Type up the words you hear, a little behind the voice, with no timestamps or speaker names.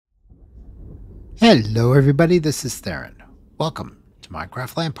Hello everybody, this is Theron. Welcome to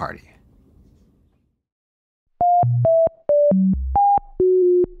Minecraft LAN Party.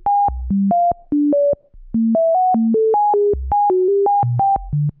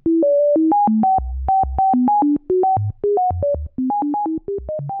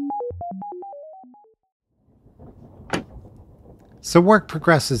 So work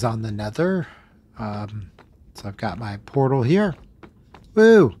progresses on the nether. So I've got my portal here.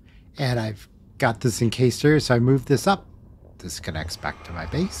 Woo! And I've got this encased here, so I moved this up. This connects back to my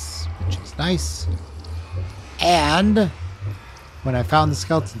base, which is nice. And when I found the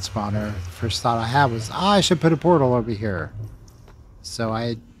skeleton spawner, the first thought I had was, I should put a portal over here. So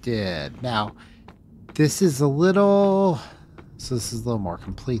I did. Now, this is a little more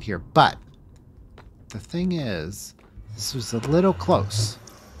complete here, but the thing is, this was a little close.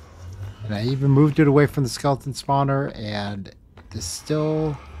 And I even moved it away from the skeleton spawner, and this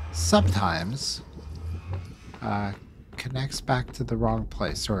still sometimes connects back to the wrong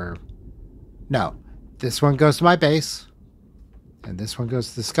place. Or, no, this one goes to my base, and this one goes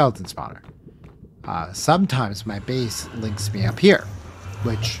to the skeleton spawner. Sometimes my base links me up here,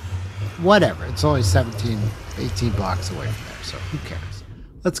 which, whatever, it's only 17, 18 blocks away from there, so who cares?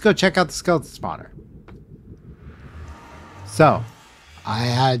 Let's go check out the skeleton spawner. So, I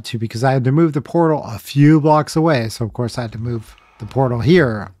had to, because I had to move the portal a few blocks away, so of course I had to move the portal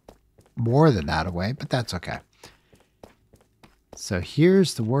here more than that away, but that's okay. So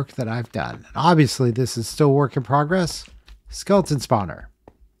here's the work that I've done. And obviously this is still work in progress. Skeleton spawner.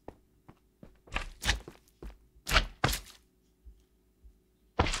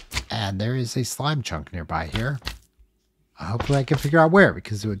 And there is a slime chunk nearby here. Hopefully I can figure out where,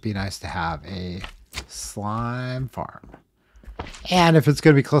 because it would be nice to have a slime farm. And if it's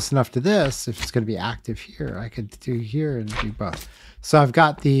going to be close enough to this, if it's going to be active here, I could do here and do both. So I've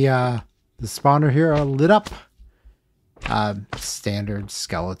got the spawner here lit up. Standard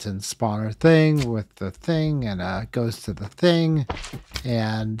skeleton spawner thing with the thing, and goes to the thing,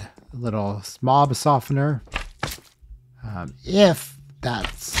 and a little mob softener. If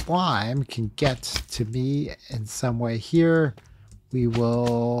that slime can get to me in some way here, we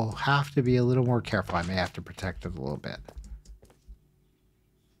will have to be a little more careful. I may have to protect it a little bit.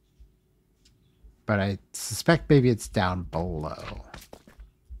 But I suspect maybe it's down below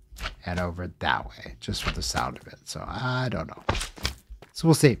and over that way, just for the sound of it. So I don't know. So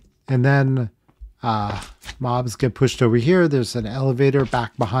we'll see. And then mobs get pushed over here. There's an elevator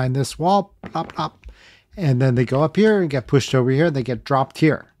back behind this wall. Plop, plop. And then they go up here and get pushed over here. They get dropped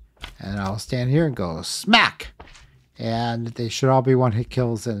here. And I'll stand here and go smack. And they should all be one-hit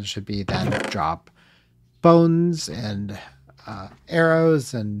kills, and it should be then drop bones and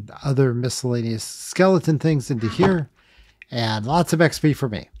arrows and other miscellaneous skeleton things into here, and lots of XP for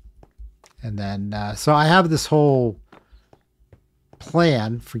me. And then so I have this whole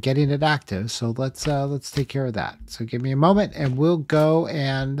plan for getting it active, so let's take care of that. So give me a moment and we'll go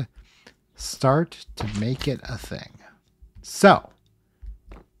and start to make it a thing. So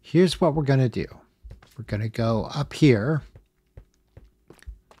here's what we're going to do. We're going to go up here.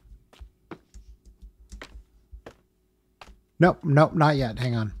 Nope, nope, not yet.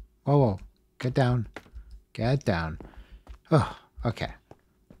 Hang on. Whoa, whoa. Get down. Get down. Oh, okay.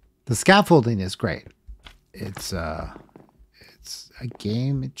 The scaffolding is great. It's a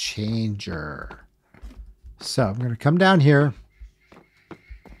game changer. So I'm going to come down here.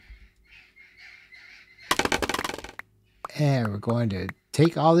 And we're going to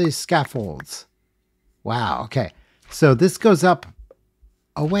take all these scaffolds. Wow, okay. So this goes up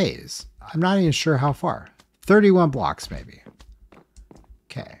a ways. I'm not even sure how far. 31 blocks maybe.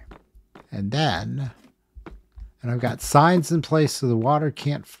 Okay. And then, and I've got signs in place so the water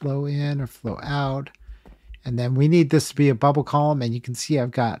can't flow in or flow out. And then we need this to be a bubble column, and you can see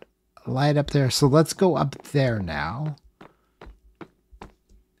I've got a light up there. So let's go up there now.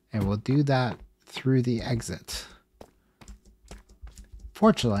 And we'll do that through the exit.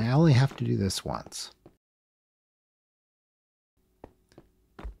 Fortunately, I only have to do this once.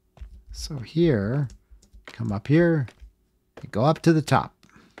 So here, come up here, and go up to the top.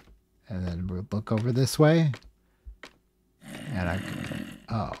 And then we'll look over this way. And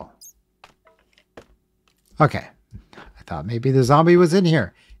oh. Okay. I thought maybe the zombie was in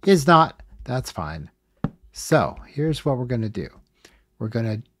here. Is not. That's fine. So here's what we're going to do. We're going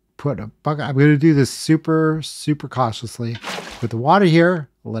to put a bucket. I'm going to do this super, super cautiously. Put the water here.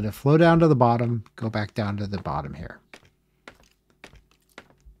 Let it flow down to the bottom. Go back down to the bottom here.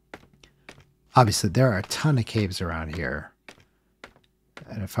 Obviously, there are a ton of caves around here.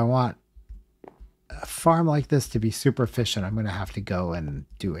 And if I want a farm like this to be super efficient, I'm going to have to go and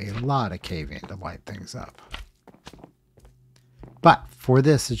do a lot of caving to light things up. But for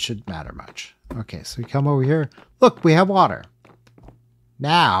this, it shouldn't matter much. Okay, so we come over here. Look, we have water.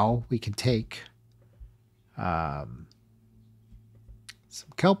 Now we can take some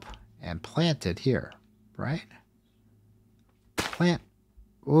kelp and plant it here, right? Plant.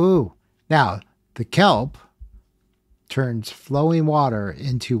 Ooh. Now, the kelp turns flowing water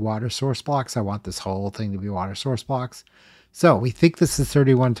into water source blocks. I want this whole thing to be water source blocks. So we think this is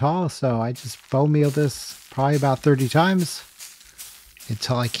 31 tall, so I just bone meal this probably about 30 times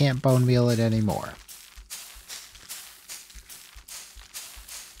until I can't bone meal it anymore.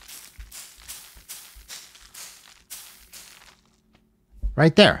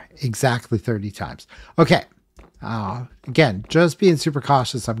 Right there, exactly 30 times. Okay, again, just being super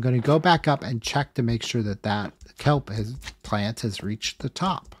cautious, I'm going to go back up and check to make sure that that kelp plant has reached the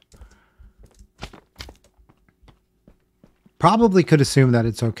top. Probably could assume that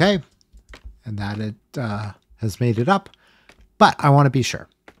it's okay and that it has made it up, but I want to be sure.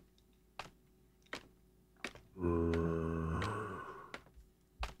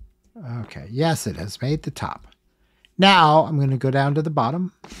 Okay, yes, it has made the top. Now I'm going to go down to the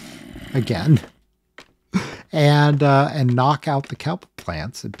bottom again and knock out the kelp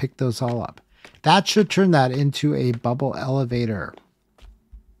plants and pick those all up. That should turn that into a bubble elevator.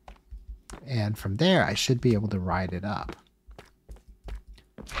 And from there, I should be able to ride it up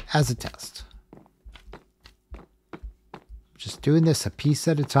as a test. Just doing this a piece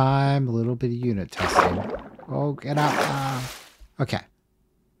at a time, a little bit of unit testing. Oh, get out. Okay.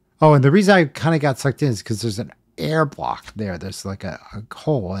 Oh, and the reason I kind of got sucked in is because there's an air block there. There's like a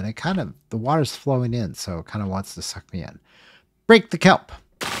hole, and it kind of, the water's flowing in, so it kind of wants to suck me in. Break the kelp.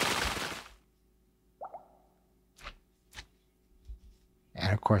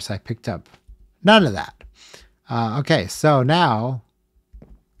 And of course, I picked up none of that. Okay, so now,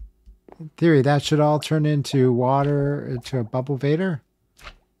 in theory, that should all turn into water, into a bubble vader.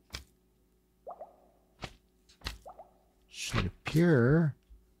 Should appear.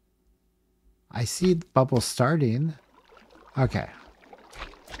 I see the bubble starting. Okay.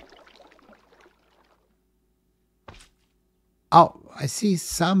 Oh, I see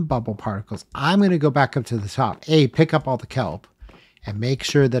some bubble particles. I'm going to go back up to the top. Pick up all the kelp and make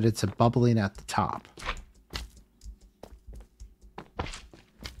sure that it's a bubbling at the top.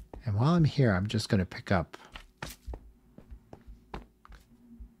 And while I'm here, I'm just going to pick up,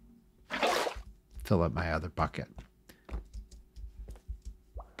 fill up my other bucket.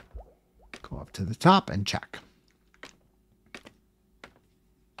 Go up to the top and check.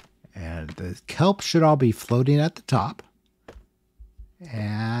 And the kelp should all be floating at the top.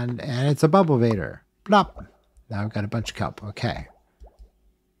 And it's a bubble vader. Plop. Now I've got a bunch of kelp. Okay.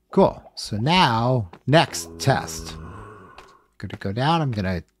 Cool. So now, next test. Going to go down. I'm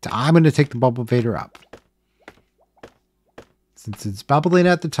going to take the bubble vader up. Since it's bubbling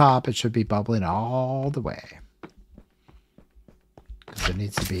at the top, it should be bubbling all the way. Because there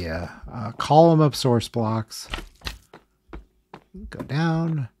needs to be a column of source blocks. Go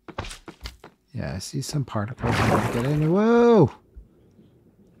down. Yeah, I see some particles. I'm going to get in. Whoa!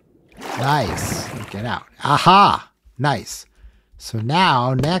 Nice. Get out. Aha! Nice. So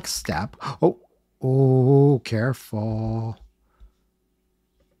now, next step. Oh, careful.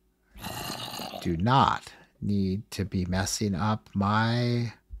 Do not need to be messing up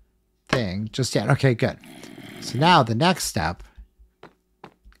my thing just yet. Okay, good. So now the next step,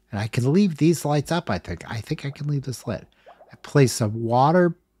 and I can leave these lights up, I think. I think I can leave this lit. I place a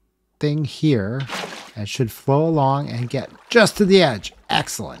water thing here, and it should flow along and get just to the edge.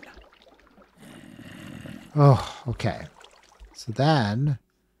 Excellent. Oh, okay. So then,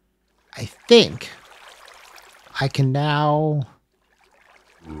 I think I can now...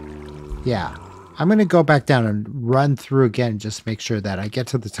 Yeah. I'm going to go back down and run through again, just make sure that I get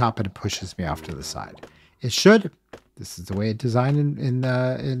to the top and it pushes me off to the side. It should. This is the way it's designed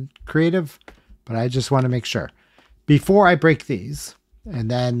in creative, but I just want to make sure. Before I break these and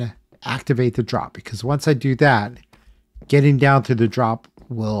then activate the drop, because once I do that, getting down to the drop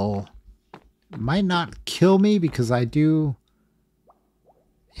might not kill me, because I do...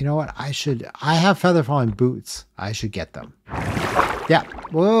 You know what? I have feather falling boots. I should get them. Yeah.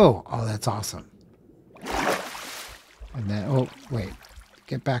 Whoa. Oh, that's awesome. And then, oh, wait.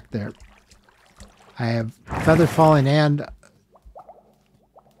 Get back there. I have feather falling and...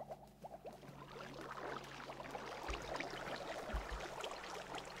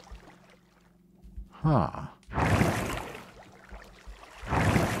 Huh.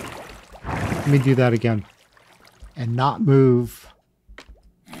 Let me do that again. And not move...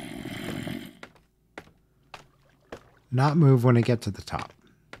 not move when I get to the top.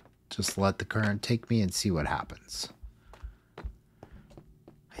 Just let the current take me and see what happens.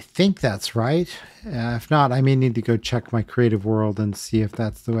 I think that's right. If not, I may need to go check my creative world and see if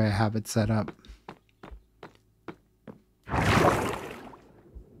that's the way I have it set up.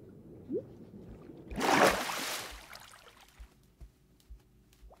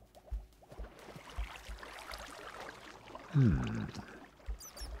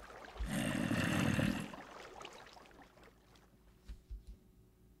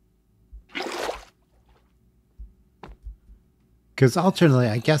 Because alternately,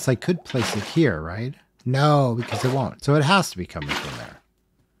 I guess I could place it here, right? No, because it won't. So it has to be coming from there.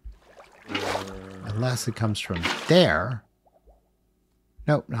 Unless it comes from there.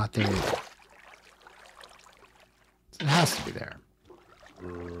 Nope, not there either. So it has to be there.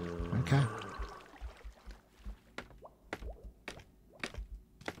 Okay.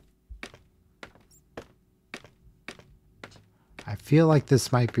 I feel like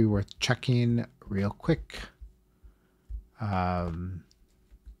this might be worth checking real quick. Let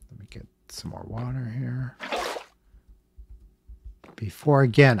me get some more water here. Before,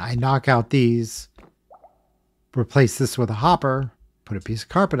 again, I knock out these, replace this with a hopper, put a piece of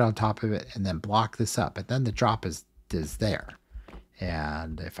carpet on top of it, and then block this up. And then the drop is there.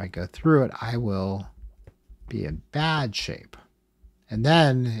 And if I go through it, I will be in bad shape. And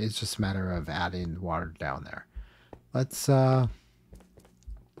then it's just a matter of adding water down there. Let's,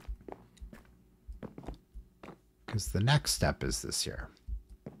 because the next step is this here.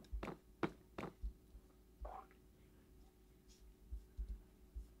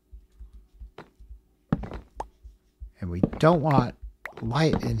 And we don't want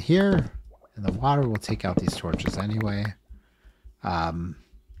light in here, and the water will take out these torches anyway.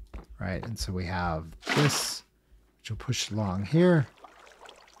 Right, and so we have this, which will push along here.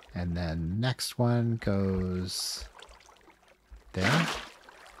 And then next one goes there.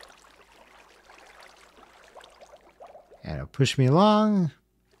 And it'll push me along.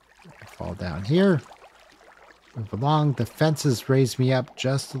 I fall down here. Move along. The fences raise me up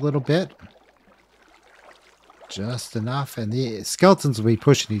just a little bit. Just enough. And the skeletons will be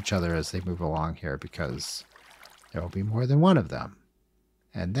pushing each other as they move along here because there will be more than one of them.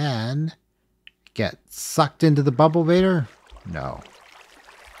 And then get sucked into the bubble vader? No.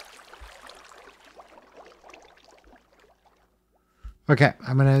 Okay,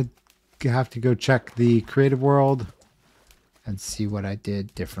 I'm going to have to go check the creative world and see what I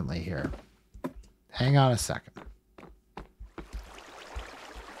did differently here. Hang on a second.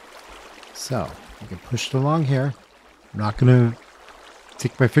 So, I can push it along here. I'm not going to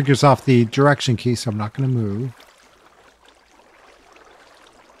take my fingers off the direction key, so I'm not going to move.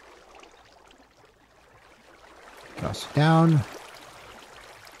 Toss it down.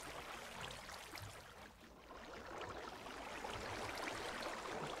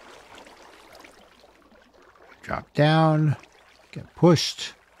 Drop down. Get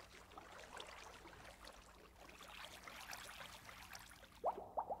pushed.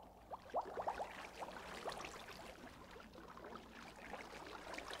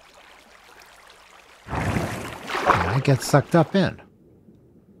 And I get sucked up in.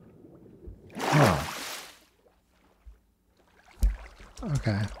 Oh.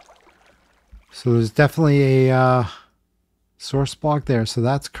 Okay. So there's definitely a source block there, so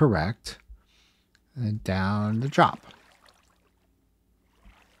that's correct. And down the drop.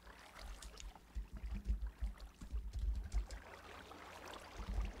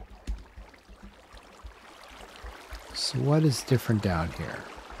 So what is different down here?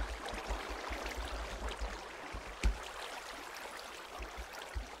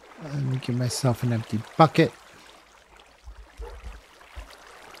 Let me give myself an empty bucket.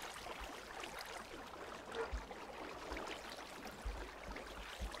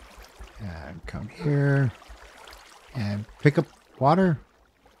 And come here and pick up water.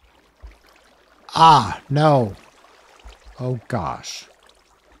 Ah, no. Oh gosh.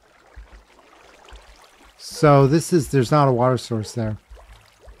 So there's not a water source there.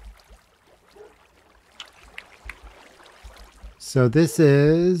 So this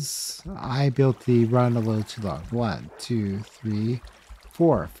is, I built the run a little too long. 1, 2, 3,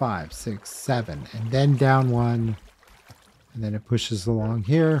 4, 5, 6, 7, and then down one, and then it pushes along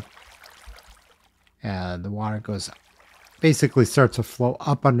here. And the water goes, basically starts to flow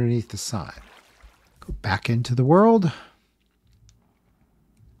up underneath the side. Go back into the world.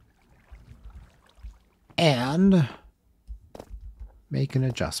 And make an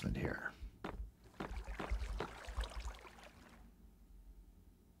adjustment here.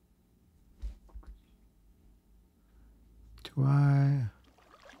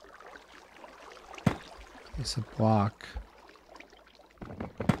 Place a block.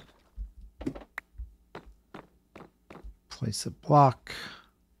 Place a block.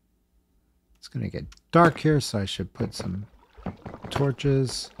 It's going to get dark here, so I should put some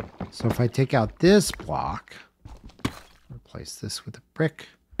torches. So if I take out this block, replace this with a brick.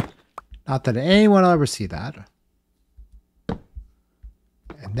 Not that anyone will ever see that.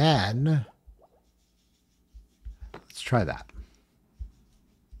 And then, let's try that.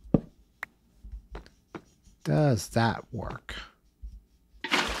 Does that work?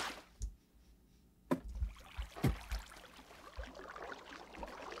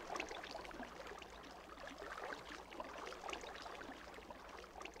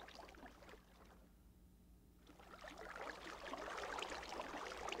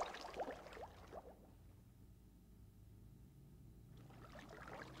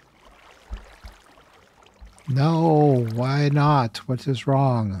 No, why not? What is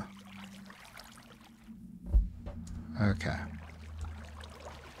wrong? Okay.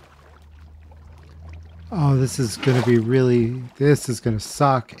 Oh, this is going to be really... This is going to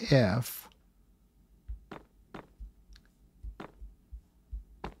suck if...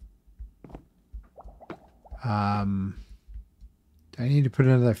 Do I need to put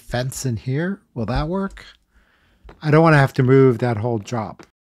another fence in here? Will that work? I don't want to have to move that whole drop.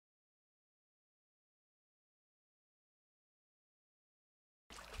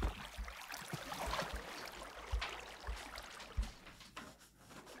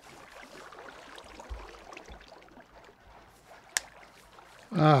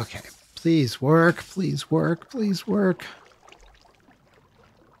 Okay, please work, please work, please work.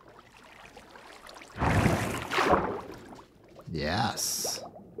 Yes.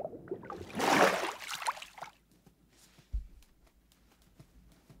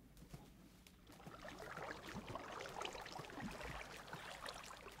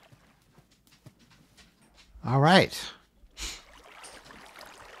 All right.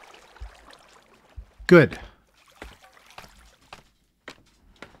 Good.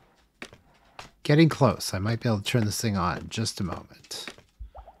 Getting close. I might be able to turn this thing on in just a moment.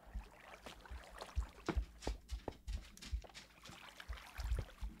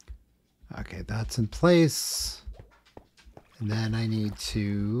 Okay, that's in place. And then I need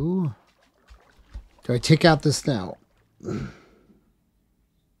to... Do I take out this now? I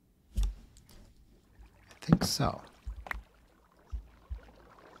think so.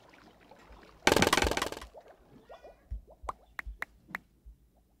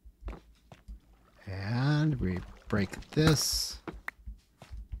 And we break this.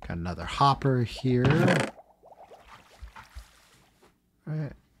 Got another hopper here. All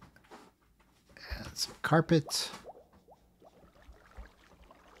right. And some carpet.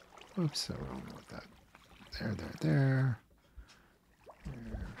 Oops, I wrong with that. There.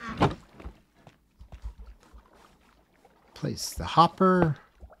 Place the hopper.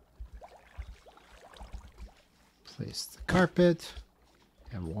 Place the carpet.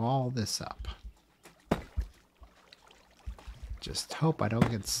 And wall this up. Just hope I don't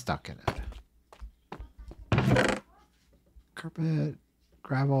get stuck in it. Carpet,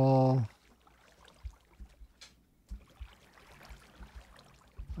 gravel.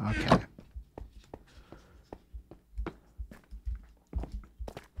 Okay.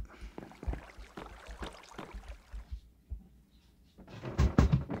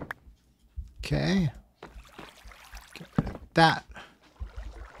 Okay. Get rid of that.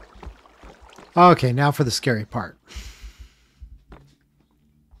 Okay, now for the scary part.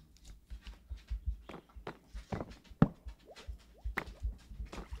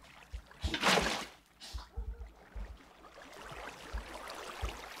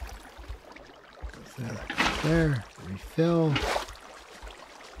 There, refill.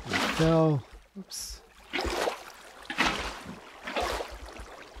 Oops.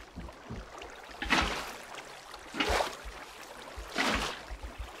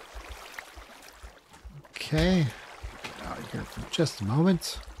 Okay, get out of here for just a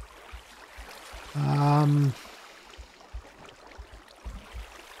moment. Get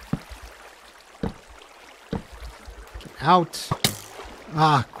out.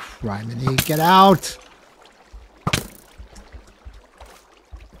 Ah, criminy, get out.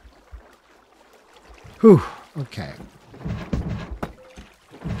 Whew, okay.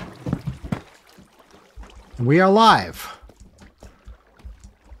 We are live.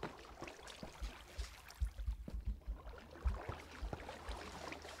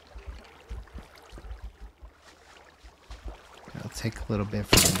 It'll take a little bit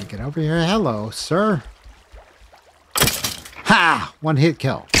for them to get over here. Hello, sir. Ha! One hit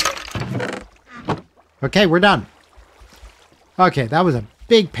kill. Okay, we're done. Okay, that was a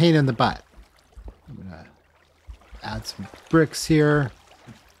big pain in the butt. I'm gonna add some bricks here.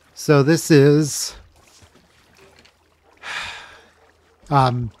 So this is,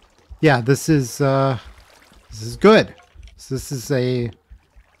 yeah, this is good. So this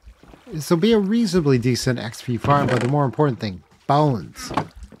will be a reasonably decent XP farm, but the more important thing, bones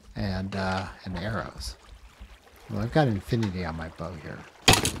and arrows. Well, I've got infinity on my bow here,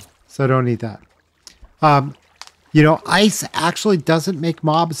 so I don't need that. You know, ice actually doesn't make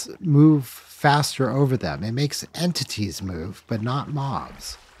mobs move faster over them. It makes entities move, but not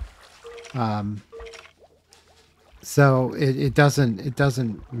mobs. So it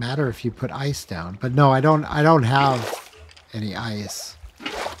doesn't matter if you put ice down. But no, I don't have any ice.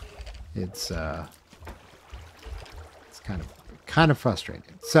 It's kind of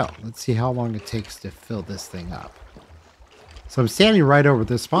frustrating. So let's see how long it takes to fill this thing up. So I'm standing right over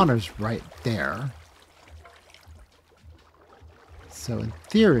the spawners right there. So in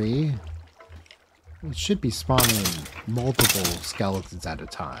theory, it should be spawning multiple skeletons at a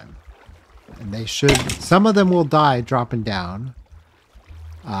time. And they should, some of them will die dropping down.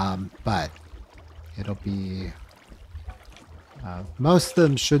 But it'll be, most of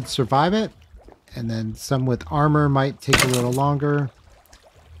them should survive it. And then some with armor might take a little longer.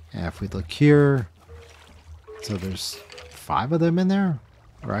 And if we look here, so there's 5 of them in there.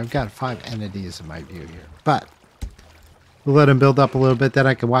 Or I've got 5 entities in my view here. But we'll let them build up a little bit. Then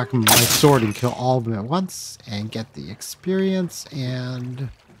I can whack them with my sword and kill all of them at once. And get the experience and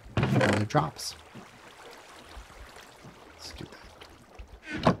other drops. Let's do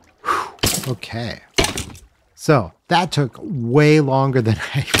that. Whew. Okay. So that took way longer than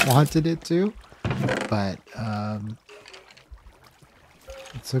I wanted it to. But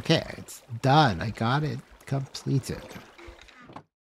it's okay. It's done. I got it completed.